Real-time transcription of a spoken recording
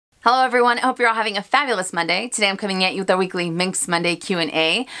Hello everyone, I hope you're all having a fabulous Monday. Today I'm coming at you with our weekly Minks Monday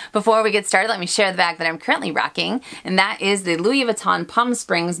Q&A. Before we get started, let me share the bag that I'm currently rocking, and that is the Louis Vuitton Palm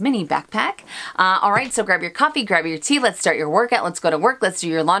Springs mini backpack. Alright, so grab your coffee, grab your tea, let's start your workout, let's go to work, let's do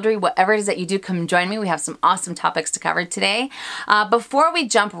your laundry, whatever it is that you do, come join me. We have some awesome topics to cover today. Before we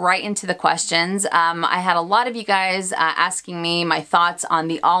jump right into the questions, I had a lot of you guys asking me my thoughts on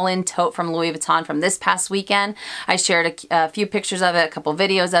the all-in tote from Louis Vuitton from this past weekend. I shared a few pictures of it, a couple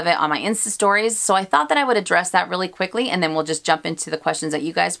videos of it on my Insta stories, so I thought that I would address that really quickly and then we'll just jump into the questions that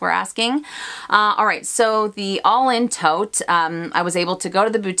you guys were asking. Alright, so the all-in tote, I was able to go to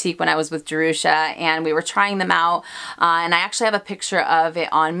the boutique when I was with Jerusha and we were trying them out, and I actually have a picture of it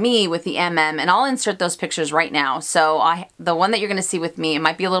on me with the MM, and I'll insert those pictures right now. So the one that you're going to see with me, it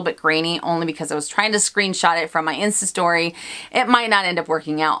might be a little bit grainy only because I was trying to screenshot it from my Insta story. It might not end up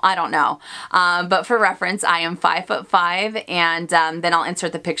working out, I don't know. But for reference, I am 5'5", and then I'll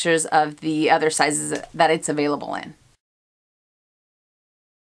insert the pictures of the other sizes that it's available in.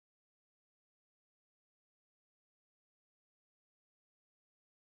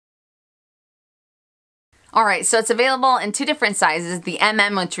 Alright, so it's available in two different sizes, the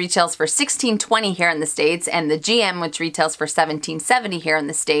MM, which retails for $16.20 here in the States, and the GM, which retails for $17.70 here in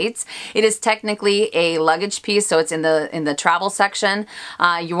the States. It is technically a luggage piece, so it's in the travel section.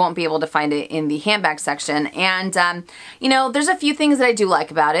 You won't be able to find it in the handbag section. And, you know, there's a few things that I do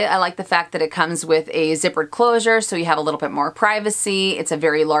like about it. I like the fact that it comes with a zippered closure, so you have a little bit more privacy. It's a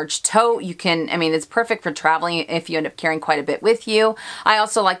very large tote. You can, I mean, it's perfect for traveling if you end up carrying quite a bit with you. I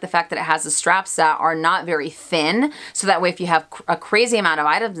also like the fact that it has the straps that are not very thin, so that way if you have a crazy amount of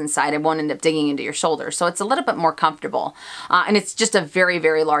items inside, it won't end up digging into your shoulder. So it's a little bit more comfortable, and it's just a very,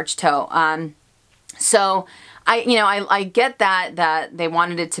 very large tote. So I get that they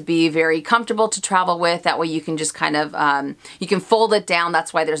wanted it to be very comfortable to travel with. That way you can just kind of, you can fold it down.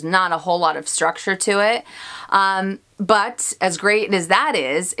 That's why there's not a whole lot of structure to it. But as great as that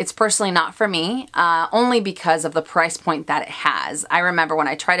is, it's personally not for me, only because of the price point that it has. I remember when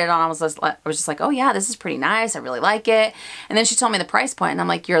I tried it on, I was just like, oh yeah, this is pretty nice. I really like it. And then she told me the price point and I'm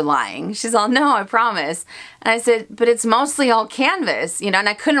like, you're lying. She's all, no, I promise. And I said, but it's mostly all canvas, you know, and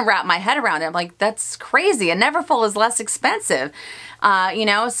I couldn't wrap my head around it. I'm like, that's crazy. A Neverfull is less expensive. You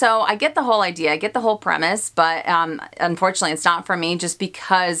know, so I get the whole idea, I get the whole premise, but unfortunately it's not for me just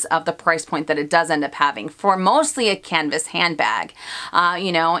because of the price point that it does end up having for mostly a canvas handbag.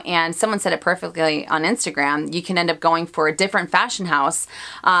 You know, and someone said it perfectly on Instagram, you can end up going for a different fashion house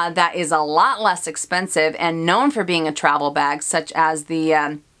that is a lot less expensive and known for being a travel bag, such as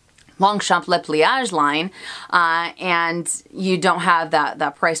the Longchamp Le Pliage line, and you don't have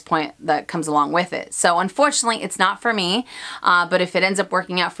that price point that comes along with it. So unfortunately, it's not for me, but if it ends up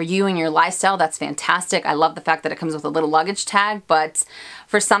working out for you and your lifestyle, that's fantastic. I love the fact that it comes with a little luggage tag, but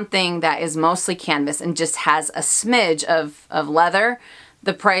for something that is mostly canvas and just has a smidge of leather,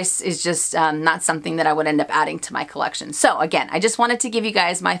 the price is just not something that I would end up adding to my collection. So again, I just wanted to give you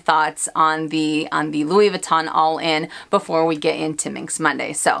guys my thoughts on the Louis Vuitton all-in before we get into Minks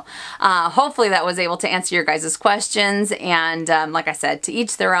Monday. So hopefully that was able to answer your guys' questions. And like I said, to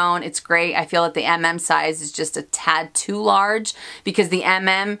each their own. It's great. I feel that the MM size is just a tad too large because the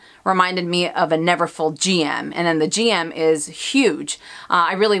MM reminded me of a Neverfull GM, and then the GM is huge.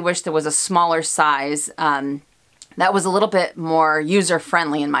 I really wish there was a smaller size that was a little bit more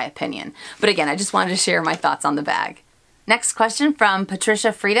user-friendly in my opinion. But again, I just wanted to share my thoughts on the bag. Next question from Patricia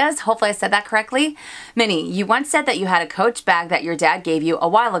Fritas. Hopefully I said that correctly. Minnie, you once said that you had a Coach bag that your dad gave you a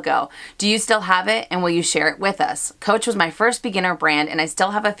while ago. Do you still have it, and will you share it with us? Coach was my first beginner brand and I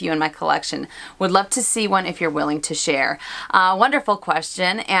still have a few in my collection. Would love to see one if you're willing to share. Wonderful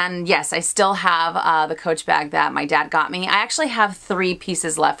question, and yes, I still have the Coach bag that my dad got me. I actually have 3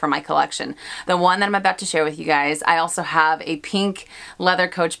 pieces left from my collection. The one that I'm about to share with you guys. I also have a pink leather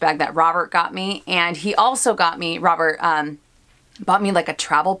Coach bag that Robert got me, and he also got me, Robert, bought me like a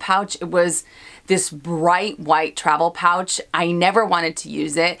travel pouch. It was this bright white travel pouch. I never wanted to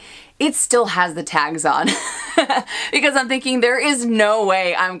use it. It still has the tags on because I'm thinking there is no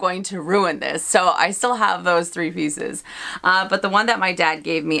way I'm going to ruin this. So I still have those 3 pieces. But the one that my dad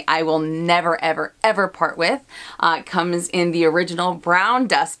gave me, I will never, ever, ever part with. It comes in the original brown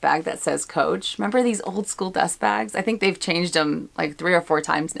dust bag that says Coach. Remember these old school dust bags? I think they've changed them like 3 or 4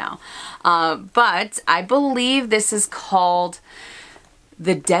 times now. But I believe this is called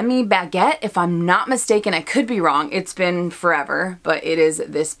the Demi Baguette, if I'm not mistaken. I could be wrong. It's been forever, but it is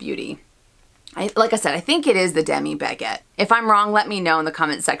this beauty. like I said, I think it is the Demi Baguette. If I'm wrong, let me know in the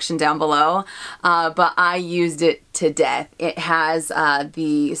comment section down below. But I used it to death. It has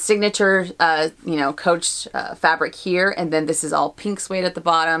the signature, you know, Coach fabric here, and then this is all pink suede at the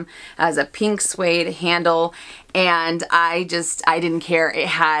bottom. It has a pink suede handle, and I didn't care. It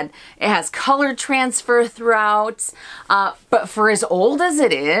has color transfer throughout. But for as old as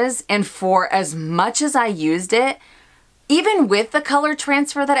it is, and for as much as I used it, even with the color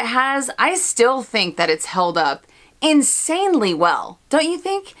transfer that it has, I still think that it's held up insanely well. Don't you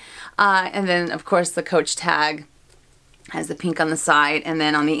think? And then, of course, the Coach tag has the pink on the side. And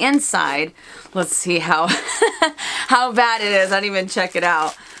then on the inside, let's see how, how bad it is. I didn't even check it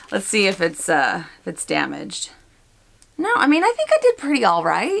out. Let's see if it's damaged. No, I mean, I think I did pretty all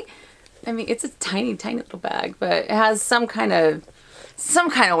right. I mean, it's a tiny, tiny little bag, but it has some kind of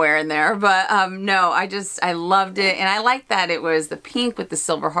wear in there, but no, I loved it, and I like that it was the pink with the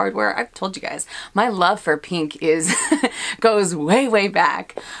silver hardware. I've told you guys, my love for pink is goes way, way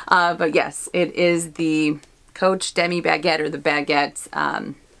back. But yes, it is the Coach Demi Baguette, or the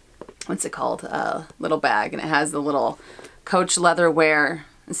Baguette, what's it called? Little bag, and it has the little Coach leatherware,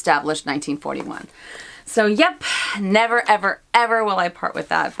 established 1941. So yep, never, ever, ever will I part with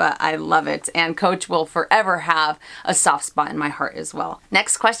that, but I love it. And Coach will forever have a soft spot in my heart as well.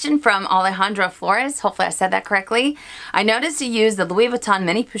 Next question from Alejandra Flores. Hopefully I said that correctly. I noticed you used the Louis Vuitton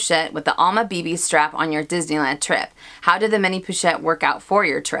mini pochette with the Alma BB strap on your Disneyland trip. How did the mini pochette work out for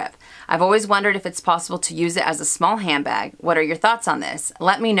your trip? I've always wondered if it's possible to use it as a small handbag. What are your thoughts on this?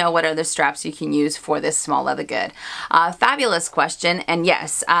 Let me know what other straps you can use for this small leather good. Fabulous question. And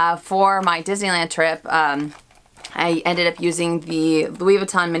yes, for my Disneyland trip, I ended up using the Louis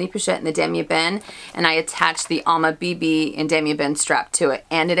Vuitton mini pochette and the damier ebene, and I attached the Alma BB and damier ebene strap to it,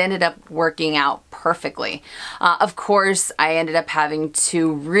 and it ended up working out perfectly. Of course, I ended up having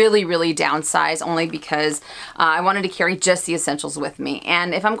to really, really downsize, only because I wanted to carry just the essentials with me.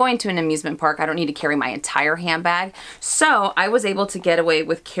 And if I'm going to an amusement park, I don't need to carry my entire handbag. So I was able to get away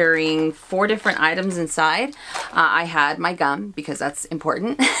with carrying 4 different items inside. I had my gum, because that's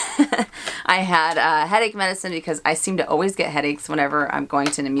important. I had headache medicine, because I seem to always get headaches whenever I'm going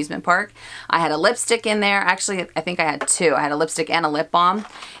to an amusement park. I had a lipstick in there. Actually, I think I had 2. I had a lipstick and a lip balm.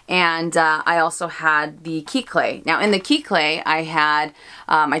 And I also had the key clay. Now in the key clay, I had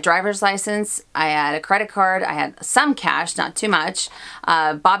my driver's license, I had a credit card, I had some cash, not too much,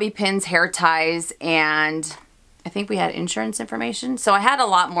 bobby pins, hair ties, and I think we had insurance information. So I had a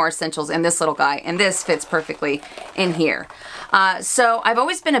lot more essentials in this little guy, and this fits perfectly in here. So I've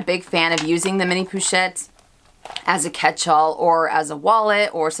always been a big fan of using the mini pochette as a catch-all or as a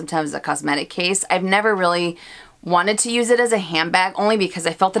wallet or sometimes as a cosmetic case. I've never really wanted to use it as a handbag, only because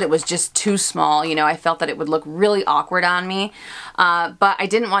I felt that it was just too small. You know, I felt that it would look really awkward on me. But I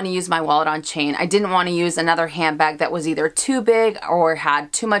didn't want to use my wallet on chain. I didn't want to use another handbag that was either too big or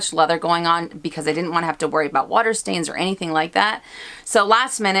had too much leather going on, because I didn't want to have to worry about water stains or anything like that. So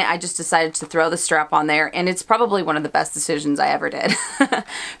last minute, I just decided to throw the strap on there, and it's probably one of the best decisions I ever did.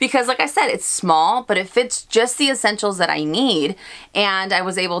 Because like I said, it's small, but it fits just the essentials that I need, and I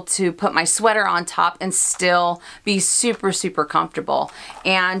was able to put my sweater on top and still be super, super comfortable.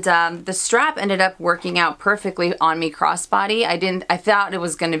 And the strap ended up working out perfectly on me crossbody. I thought it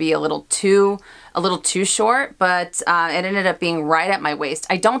was going to be a little too short, but it ended up being right at my waist.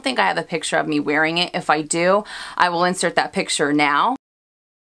 I don't think I have a picture of me wearing it. If I do, I will insert that picture now.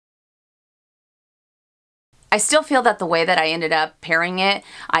 I still feel that the way that I ended up pairing it,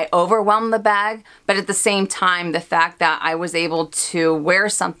 I overwhelmed the bag, but at the same time, the fact that I was able to wear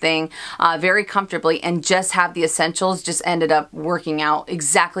something very comfortably and just have the essentials just ended up working out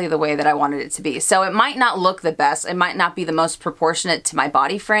exactly the way that I wanted it to be. So it might not look the best, it might not be the most proportionate to my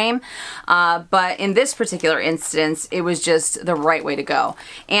body frame, but in this particular instance, it was just the right way to go.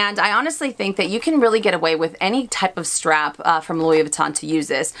 And I honestly think that you can really get away with any type of strap from Louis Vuitton to use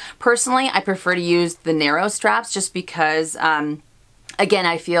this. Personally, I prefer to use the narrow straps, just because again,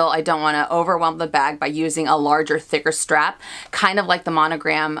 I feel I don't want to overwhelm the bag by using a larger, thicker strap, kind of like the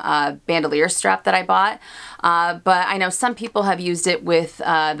monogram bandolier strap that I bought. But I know some people have used it with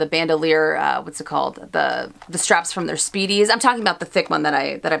the bandolier, what's it called? The straps from their Speedies. I'm talking about the thick one that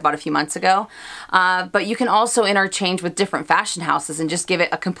I bought a few months ago. But you can also interchange with different fashion houses and just give it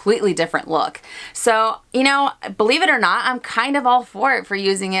a completely different look. So, you know, believe it or not, I'm kind of all for it, for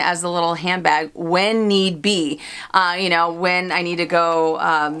using it as a little handbag when need be. You know, when I need to go,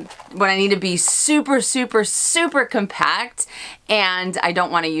 when I need to be super, super, super compact and I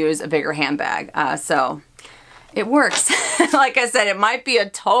don't want to use a bigger handbag. So it works. Like I said, it might be a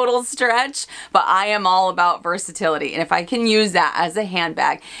total stretch, but I am all about versatility. And if I can use that as a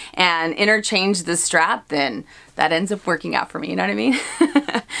handbag and interchange the strap, then that ends up working out for me, you know what I mean?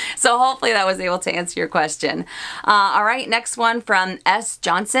 So hopefully that was able to answer your question. All right, next one from S.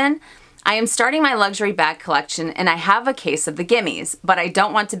 Johnson. I am starting my luxury bag collection and I have a case of the gimmies, but I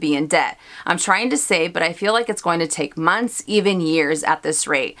don't want to be in debt. I'm trying to save, but I feel like it's going to take months, even years at this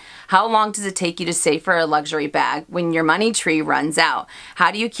rate. How long does it take you to save for a luxury bag when your money tree runs out? How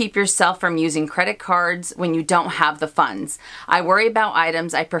do you keep yourself from using credit cards when you don't have the funds? I worry about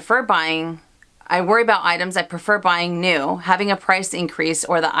items I prefer buying new, having a price increase,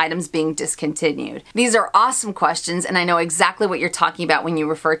 or the items being discontinued. These are awesome questions, and I know exactly what you're talking about when you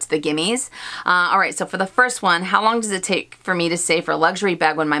refer to the gimmies. All right, so for the first one, how long does it take for me to save for a luxury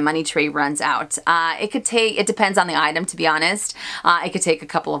bag when my money tree runs out? It depends on the item, to be honest. It could take a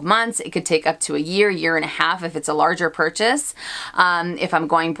couple of months. It could take up to a year, year and a half if it's a larger purchase. If I'm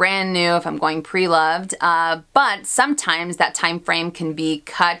going brand new, if I'm going pre-loved, but sometimes that time frame can be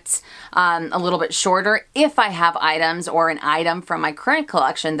cut a little bit shorter. If I have items or an item from my current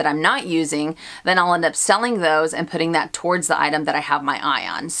collection that I'm not using, then I'll end up selling those and putting that towards the item that I have my eye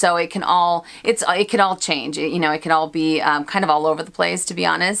on. So it can all change. It could all be kind of all over the place, to be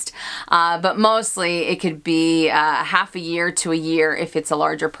honest. But mostly it could be half a year to a year if it's a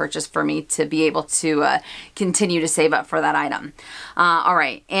larger purchase for me to be able to continue to save up for that item. All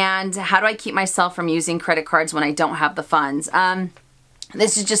right, and how do I keep myself from using credit cards when I don't have the funds?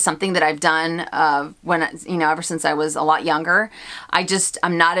 This is just something that I've done ever since I was a lot younger.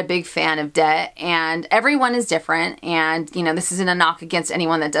 I'm not a big fan of debt, and everyone is different. And, this isn't a knock against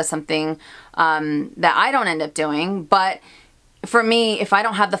anyone that does something that I don't end up doing. But for me, if I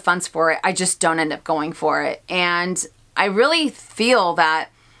don't have the funds for it, I just don't end up going for it. And I really feel that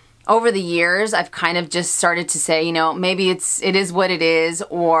over the years, I've kind of just started to say, maybe it is what it is,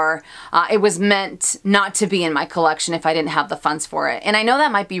 or it was meant not to be in my collection if I didn't have the funds for it. And I know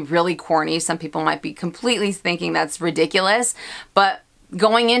that might be really corny. Some people might be completely thinking that's ridiculous, but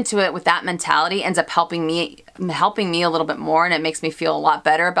going into it with that mentality ends up helping me a little bit more, and it makes me feel a lot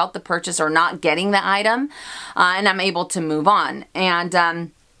better about the purchase or not getting the item, and I'm able to move on.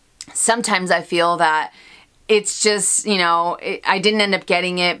 And sometimes I feel that it's just, I didn't end up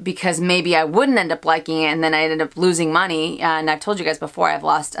getting it because maybe I wouldn't end up liking it, and then I ended up losing money. And I've told you guys before, I've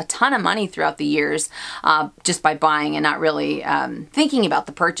lost a ton of money throughout the years just by buying and not really thinking about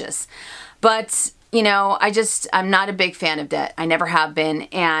the purchase. But I'm not a big fan of debt. I never have been.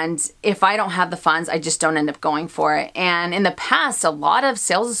 And if I don't have the funds, I just don't end up going for it. And in the past, a lot of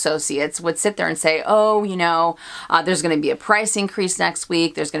sales associates would sit there and say, oh, there's going to be a price increase next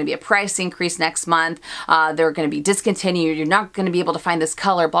week. There's going to be a price increase next month. They're going to be discontinued. You're not going to be able to find this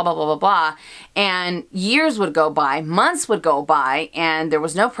color, blah, blah, blah, blah, blah. And years would go by, months would go by, and there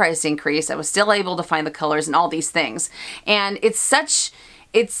was no price increase. I was still able to find the colors and all these things. And it's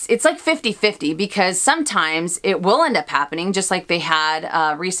like 50-50, because sometimes it will end up happening, just like they had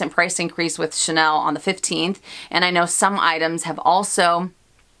a recent price increase with Chanel on the 15th. And I know some items have also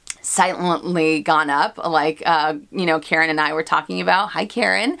silently gone up, like, Karen and I were talking about. Hi,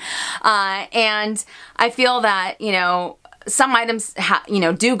 Karen. And I feel that, some items,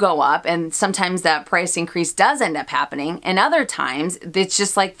 do go up, and sometimes that price increase does end up happening. And other times it's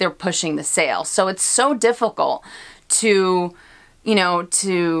just like they're pushing the sale. So it's so difficult to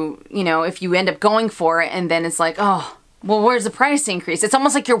if you end up going for it and then it's like, oh, well, where's the price increase? It's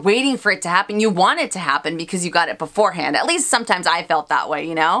almost like you're waiting for it to happen. You want it to happen because you got it beforehand. At least sometimes I felt that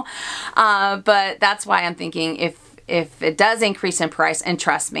way, but that's why I'm thinking if it does increase in price, and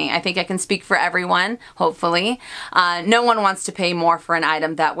trust me, I think I can speak for everyone, hopefully. No one wants to pay more for an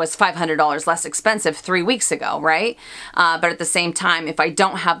item that was $500 less expensive 3 weeks ago, right? But at the same time, if I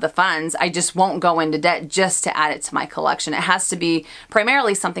don't have the funds, I just won't go into debt just to add it to my collection. It has to be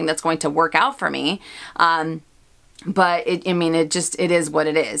primarily something that's going to work out for me. But it is what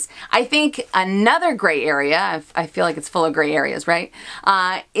it is. I think another gray area, I feel like it's full of gray areas, right?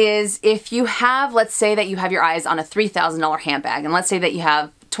 Is if you have, let's say that you have your eyes on a $3,000 handbag, and let's say that you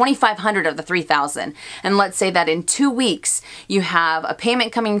have 2,500 of the 3,000, and let's say that in 2 weeks you have a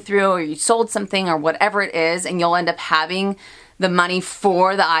payment coming through, or you sold something or whatever it is, and you'll end up having the money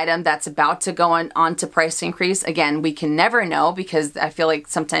for the item that's about to go on to price increase. Again, we can never know, because I feel like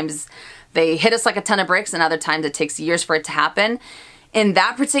sometimes they hit us like a ton of bricks, and other times it takes years for it to happen. In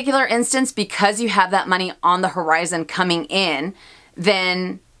that particular instance, because you have that money on the horizon coming in,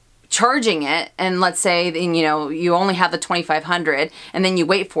 then charging it, and let's say, you know, you only have the 2,500 and then you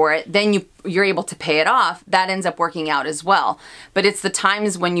wait for it, then you're able to pay it off, that ends up working out as well. But it's the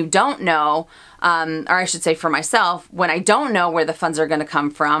times when you don't know, or I should say for myself, when I don't know where the funds are going to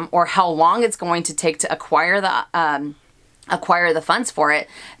come from or how long it's going to take to acquire the funds for it,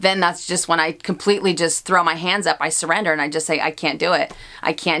 then that's just when I completely just throw my hands up, I surrender, and I just say, I can't do it.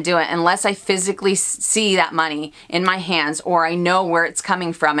 I can't do it unless I physically see that money in my hands, or I know where it's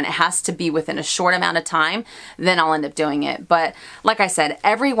coming from and it has to be within a short amount of time, then I'll end up doing it. But like I said,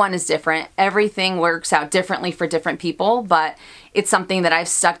 everyone is different. Everything works out differently for different people, but it's something that I've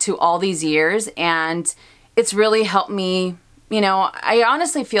stuck to all these years, and it's really helped me, you know, I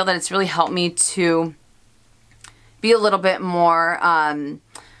honestly feel that it's really helped me to be a little bit more,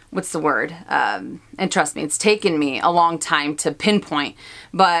 what's the word? And trust me, it's taken me a long time to pinpoint,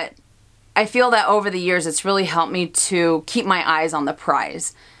 but I feel that over the years, it's really helped me to keep my eyes on the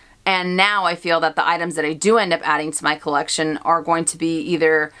prize. And now I feel that the items that I do end up adding to my collection are going to be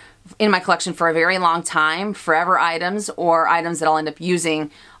either in my collection for a very long time, forever items, or items that I'll end up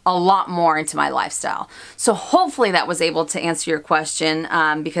using a lot more into my lifestyle. So hopefully that was able to answer your question,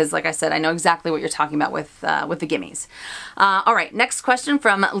 because like I said, I know exactly what you're talking about with the gimmies. All right, next question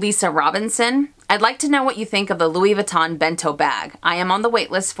from Lisa Robinson. I'd like to know what you think of the Louis Vuitton bento bag. I am on the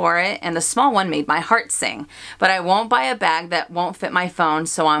wait list for it, and the small one made my heart sing. But I won't buy a bag that won't fit my phone,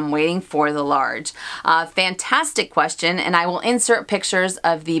 so I'm waiting for the large. Fantastic question, and I will insert pictures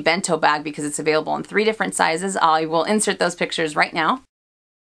of the bento bag because it's available in 3 different sizes. I will insert those pictures right now.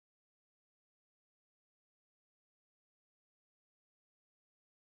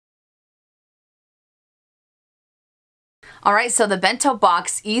 All right, so the bento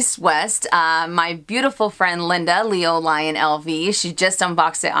box East-West, my beautiful friend Linda, Leo Lion LV, she just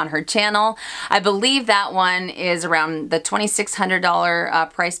unboxed it on her channel. I believe that one is around the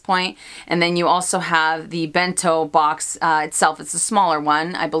 $2,600 price point. And then you also have the bento box itself. It's a smaller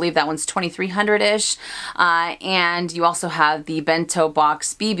one. I believe that one's $2,300-ish. And you also have the bento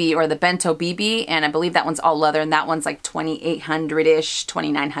box BB, or the bento BB, and I believe that one's all leather, and that one's like $2,800-ish,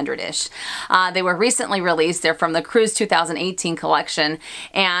 $2,900-ish. They were recently released. They're from the Cruise 2018 collection,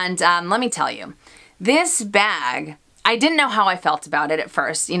 and let me tell you, this bag, I didn't know how I felt about it at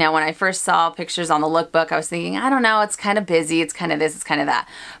first. You know, when I first saw pictures on the lookbook, I was thinking, I don't know, it's kind of busy, it's kind of this, it's kind of that.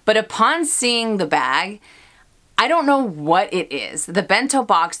 But upon seeing the bag, I don't know what it is. The bento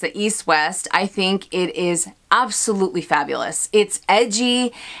box, the East-West, I think it is absolutely fabulous. It's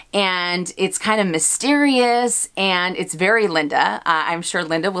edgy, and it's kind of mysterious, and it's very Linda. I'm sure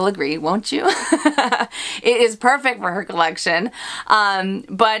Linda will agree, won't you? It is perfect for her collection.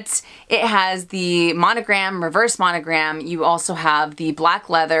 But it has the monogram, reverse monogram. You also have the black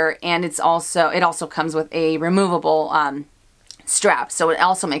leather, and it also comes with a removable strap, so it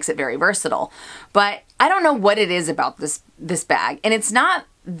also makes it very versatile. But I don't know what it is about this bag, and it's not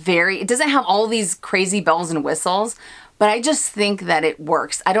it doesn't have all these crazy bells and whistles, but I just think that it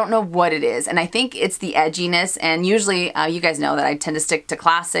works. I don't know what it is, and I think it's the edginess, and usually you guys know that I tend to stick to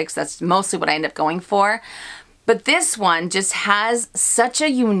classics. That's mostly what I end up going for. But this one just has such a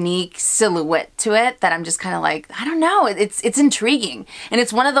unique silhouette to it that I'm just kind of like, I don't know, it's intriguing. And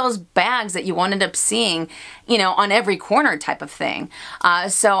it's one of those bags that you won't end up seeing, you know, on every corner type of thing.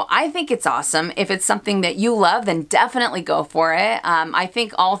 So I think it's awesome. If it's something that you love, then definitely go for it. I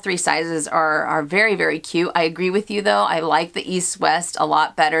think all 3 sizes are very, very cute. I agree with you though. I like the East-West a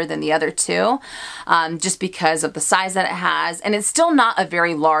lot better than the other 2, just because of the size that it has. And it's still not a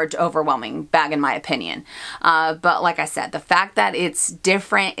very large, overwhelming bag in my opinion. But like I said, the fact that it's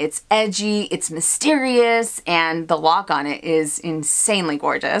different, it's edgy, it's mysterious, and the lock on it is insanely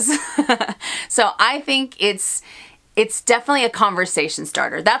gorgeous. So I think it's definitely a conversation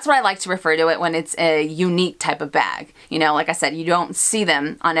starter. That's what I like to refer to it when it's a unique type of bag. You know, like I said, you don't see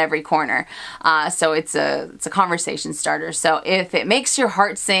them on every corner. So it's a conversation starter. So if it makes your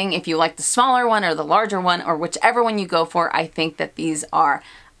heart sing, if you like the smaller one or the larger one, or whichever one you go for, I think that these are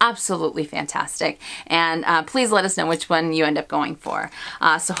absolutely fantastic. And please let us know which one you end up going for.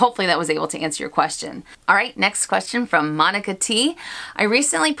 So hopefully that was able to answer your question. All right, next question from Monica T. I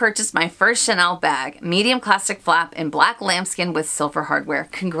recently purchased my first Chanel bag, medium classic flap in black lambskin with silver hardware.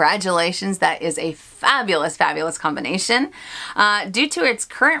 Congratulations, that is a fabulous, fabulous combination. Due to its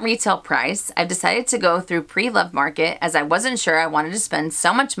current retail price, I've decided to go through Preloved Market as I wasn't sure I wanted to spend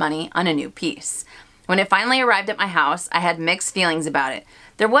so much money on a new piece. When it finally arrived at my house, I had mixed feelings about it.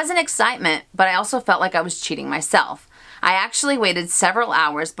 There was an excitement, but I also felt like I was cheating myself. I actually waited several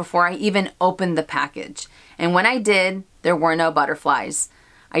hours before I even opened the package. And when I did, there were no butterflies.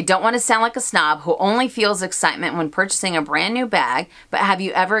 I don't want to sound like a snob who only feels excitement when purchasing a brand new bag, but have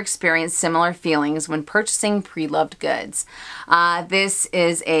you ever experienced similar feelings when purchasing pre-loved goods? This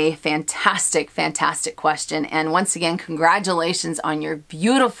is a fantastic, fantastic question. And once again, congratulations on your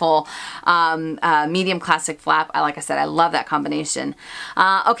beautiful medium classic flap. Like I said, I love that combination.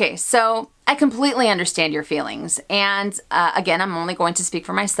 Okay, so I completely understand your feelings. And again, I'm only going to speak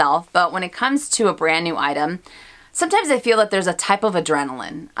for myself, but when it comes to a brand new item, sometimes I feel that there's a type of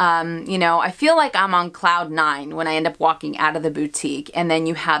adrenaline. You know, I feel like I'm on cloud 9 when I end up walking out of the boutique, and then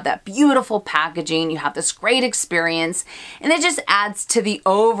you have that beautiful packaging, you have this great experience, and it just adds to the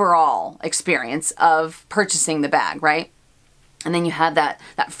overall experience of purchasing the bag, right? And then you have that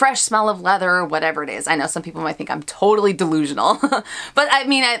fresh smell of leather or whatever it is. I know some people might think I'm totally delusional, but I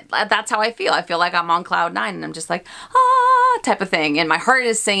mean, that's how I feel. I feel like I'm on cloud 9 and I'm just like, ah, type of thing. And my heart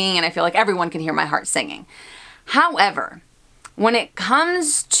is singing and I feel like everyone can hear my heart singing. However, when it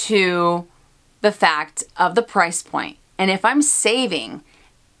comes to the fact of the price point, and if I'm saving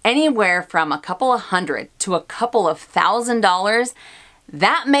anywhere from a couple of $100 to a couple of $1,000,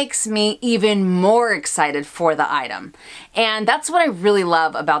 that makes me even more excited for the item. And that's what I really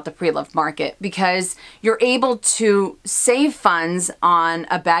love about the pre-loved market, because you're able to save funds on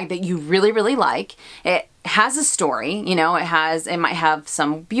a bag that you really, really like. It has a story, you know, it might have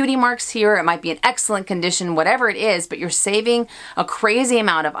some beauty marks here, it might be in excellent condition, whatever it is, but you're saving a crazy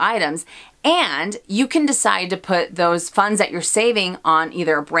amount of items. And you can decide to put those funds that you're saving on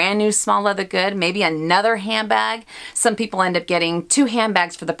either a brand new small leather good, maybe another handbag. Some people end up getting 2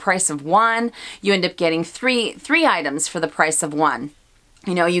 handbags for the price of 1. You end up getting three items for the price of 1.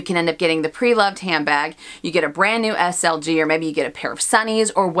 You know, you can end up getting the pre-loved handbag, you get a brand new SLG, or maybe you get a pair of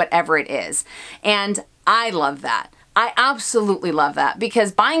sunnies or whatever it is. And I love that. I absolutely love that,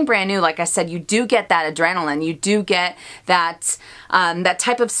 because buying brand new, like I said, you do get that adrenaline. You do get that that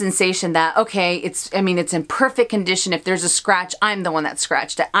type of sensation that, okay, it's in perfect condition. If there's a scratch, I'm the one that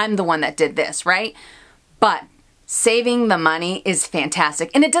scratched it. I'm the one that did this, right? But saving the money is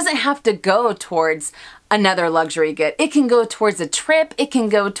fantastic. And it doesn't have to go towards another luxury good. It can go towards a trip. It can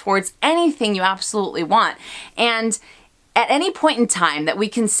go towards anything you absolutely want. And at any point in time that we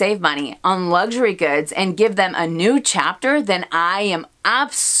can save money on luxury goods and give them a new chapter, then I am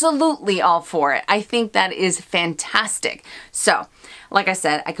absolutely all for it. I think that is fantastic. So, like I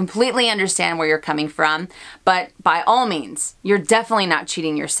said, I completely understand where you're coming from, but by all means, you're definitely not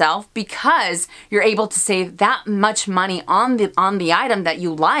cheating yourself, because you're able to save that much money on the item that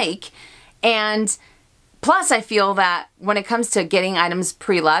you like. And plus, I feel that when it comes to getting items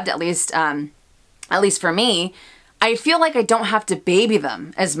pre-loved, at least for me, I feel like I don't have to baby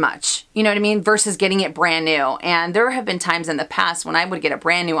them as much, you know what I mean, versus getting it brand new. And there have been times in the past when I would get a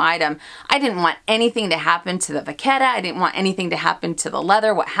brand new item, I didn't want anything to happen to the vaqueta, I didn't want anything to happen to the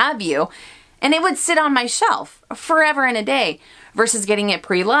leather, what have you, and it would sit on my shelf forever and a day. Versus getting it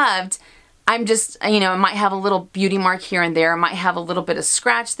pre-loved, I'm just, you know, it might have a little beauty mark here and there, it might have a little bit of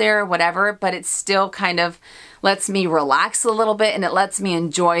scratch there, whatever, but it still kind of lets me relax a litno bit, and it lets me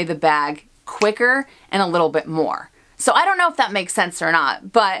enjoy the bag quicker and a little bit more. So I don't know if that makes sense or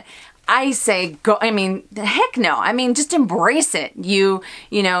not, but I say go, heck no. Just embrace it. You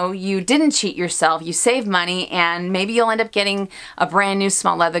know, you didn't cheat yourself. You saved money, and maybe you'll end up getting a brand new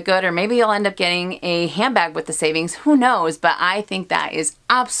small leather good, or maybe you'll end up getting a handbag with the savings. Who knows? But I think that is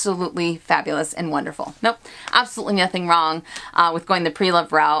absolutely fabulous and wonderful. Nope, absolutely nothing wrong with going the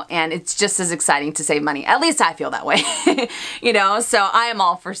pre-loved route, and it's just as exciting to save money. At least I feel that way. You know, so I am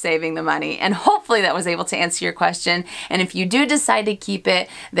all for saving the money, and hopefully that was able to answer your question. And if you do decide to keep it,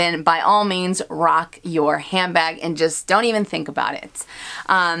 then by all means, rock your handbag and just don't even think about it.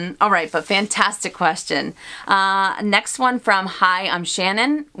 All right, but fantastic question. Next one from Hi, I'm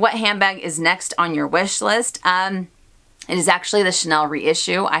Shannon. What handbag is next on your wish list? It is actually the Chanel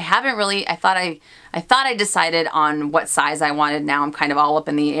reissue. I haven't really, I thought I decided on what size I wanted. Now I'm kind of all up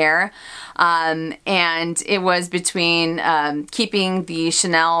in the air. And it was between keeping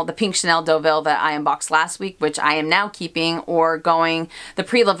the pink Chanel Deauville that I unboxed last week, which I am now keeping, or going the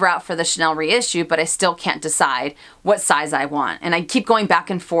pre-loved route for the Chanel reissue, but I still can't decide what size I want. And I keep going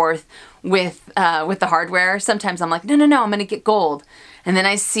back and forth with the hardware. Sometimes I'm like, no, I'm gonna get gold. And then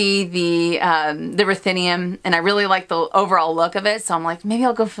I see the ruthenium, and I really like the overall look of it, so I'm like, maybe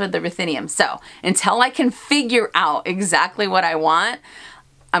I'll go for the ruthenium. So until I can figure out exactly what I want,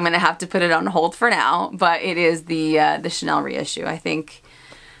 I'm gonna have to put it on hold for now. But it is the Chanel reissue. I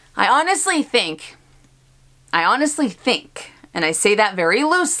honestly think, and I say that very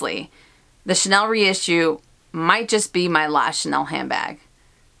loosely, the Chanel reissue might just be my last Chanel handbag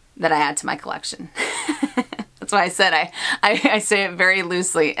that I add to my collection. That's why I said I say it very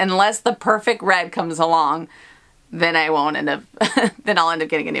loosely. Unless the perfect red comes along, then I won't end up, then I'll end up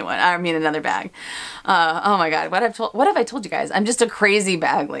getting a new one. I mean, another bag. Oh my God, what have I told you guys? I'm just a crazy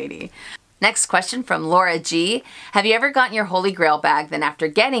bag lady. Next question from Laura G. Have you ever gotten your Holy Grail bag, then after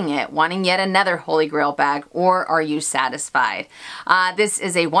getting it, wanting yet another Holy Grail bag, or are you satisfied? This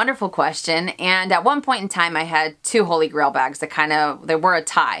is a wonderful question, and at one point in time I had two Holy Grail bags that they were a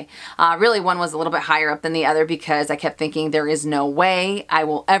tie. Really one was a little bit higher up than the other because I kept thinking there is no way I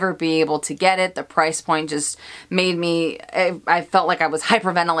will ever be able to get it. The price point just made me, I felt like I was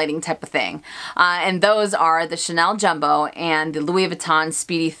hyperventilating type of thing. And those are the Chanel Jumbo and the Louis Vuitton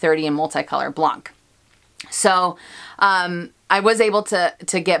Speedy 30 in multicolor Blanc. So I was able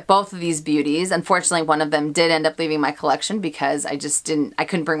to get both of these beauties. Unfortunately, one of them did end up leaving my collection because I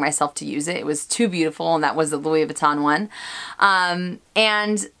couldn't bring myself to use it. It was too beautiful, and that was the Louis Vuitton one.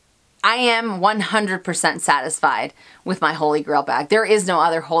 And I am 100% satisfied with my Holy Grail bag. There is no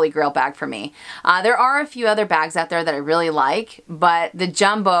other Holy Grail bag for me. There are a few other bags out there that I really like, but the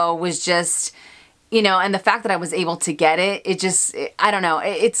Jumbo was just, you know, and the fact that I was able to get it, I don't know,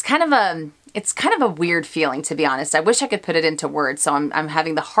 it's kind of a weird feeling, to be honest. I wish I could put it into words, so I'm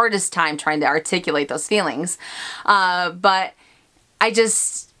having the hardest time trying to articulate those feelings. But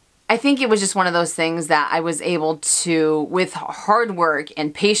I think it was just one of those things that I was able to, with hard work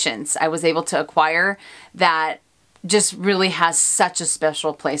and patience, I was able to acquire that just really has such a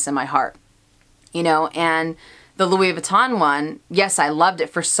special place in my heart, you know. And the Louis Vuitton one, yes, I loved it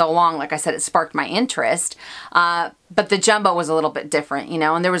for so long. Like I said, it sparked my interest. But the Jumbo was a little bit different, you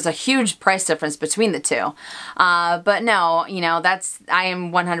know, and there was a huge price difference between the two. But no, you know, I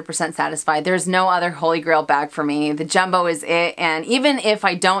am 100% satisfied. There's no other Holy Grail bag for me. The Jumbo is it. And even if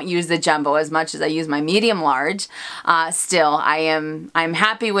I don't use the Jumbo as much as I use my medium large, still I'm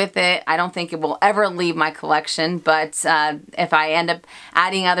happy with it. I don't think it will ever leave my collection, but if I end up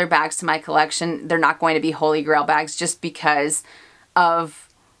adding other bags to my collection, they're not going to be Holy Grail bags just because of,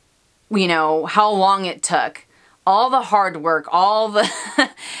 you know, how long it took. All the hard work, all the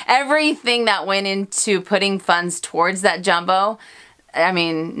everything that went into putting funds towards that Jumbo. I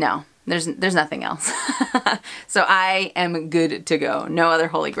mean, no, there's nothing else. So I am good to go. No other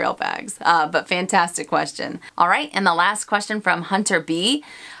Holy Grail bags. But fantastic question. All right, and the last question from Hunter B.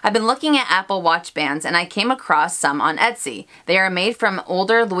 I've been looking at Apple Watch bands and I came across some on Etsy. They are made from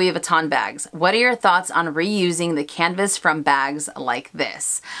older Louis Vuitton bags. What are your thoughts on reusing the canvas from bags like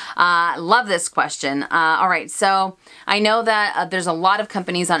this? Love this question. All right, so I know that there's a lot of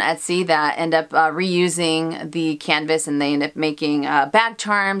companies on Etsy that end up reusing the canvas, and they end up making bag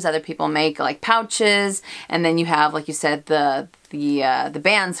charms. Other people make like pouches, and then you have, like you said, the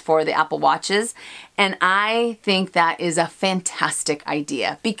bands for the Apple Watches. And I think that is a fantastic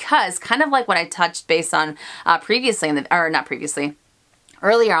idea because, kind of like what I touched base on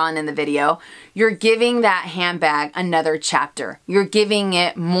earlier on in the video, you're giving that handbag another chapter. You're giving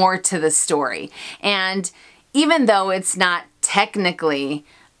it more to the story. And even though it's not technically,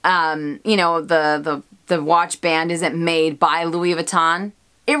 you know, the watch band isn't made by Louis Vuitton,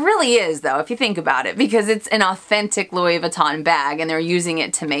 it really is, though, if you think about it, because it's an authentic Louis Vuitton bag and they're using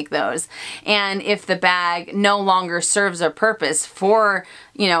it to make those. And if the bag no longer serves a purpose for,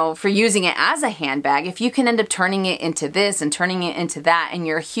 you know, for using it as a handbag, if you can end up turning it into this and turning it into that and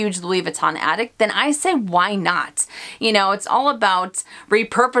you're a huge Louis Vuitton addict, then I say why not? You know, it's all about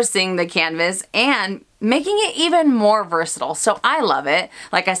repurposing the canvas and making it even more versatile. So I love it.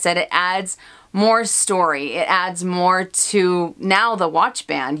 Like I said, it adds more story. It adds more to now the watch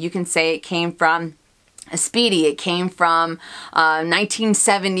band. You can say it came from a Speedy, it came from a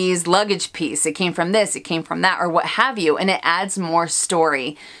 1970s luggage piece, it came from this, it came from that, or what have you, and it adds more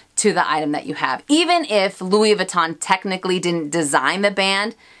story to the item that you have. Even if Louis Vuitton technically didn't design the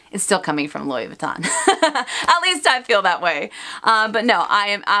band, it's still coming from Louis Vuitton. At least I feel that way. But no, I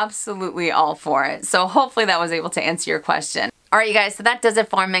am absolutely all for it. So hopefully that was able to answer your question. Alright you guys, so that does it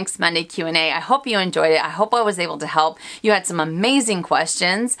for Minks Monday Q&A. I hope you enjoyed it. I hope I was able to help. You had some amazing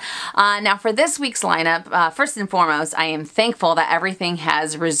questions. Now for this week's lineup, first and foremost, I am thankful that everything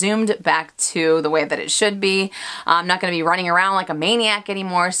has resumed back to the way that it should be. I'm not going to be running around like a maniac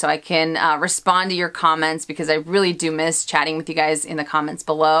anymore, so I can respond to your comments because I really do miss chatting with you guys in the comments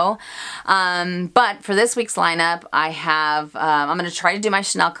below. But for this week's lineup, I have, I'm going to try to do my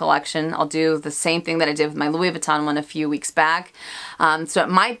Chanel collection. I'll do the same thing that I did with my Louis Vuitton one a few weeks back. So it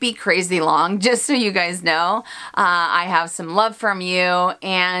might be crazy long, just so you guys know. I have some love from you,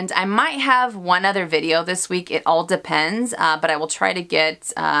 and I might have one other video this week. It all depends, but I will try to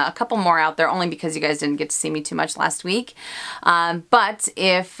get a couple more out there only because you guys didn't get to see me too much last week. But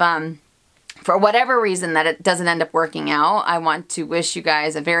if for whatever reason that it doesn't end up working out, I want to wish you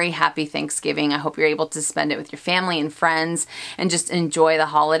guys a very happy Thanksgiving. I hope you're able to spend it with your family and friends and just enjoy the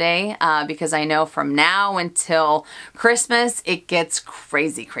holiday, because I know from now until Christmas, it gets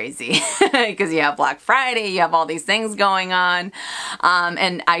crazy, crazy because you have Black Friday, you have all these things going on,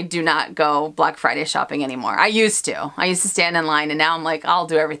 and I do not go Black Friday shopping anymore. I used to stand in line, and now I'm like, I'll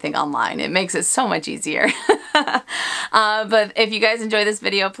do everything online. It makes it so much easier. But if you guys enjoy this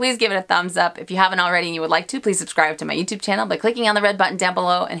video, please give it a thumbs up. If you haven't already and you would like to, please subscribe to my YouTube channel by clicking on the red button down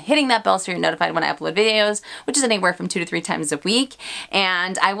below and hitting that bell so you're notified when I upload videos, which is anywhere from 2 to 3 times a week.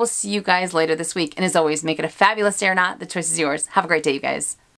 And I will see you guys later this week. And as always, make it a fabulous day or not. The choice is yours. Have a great day, you guys.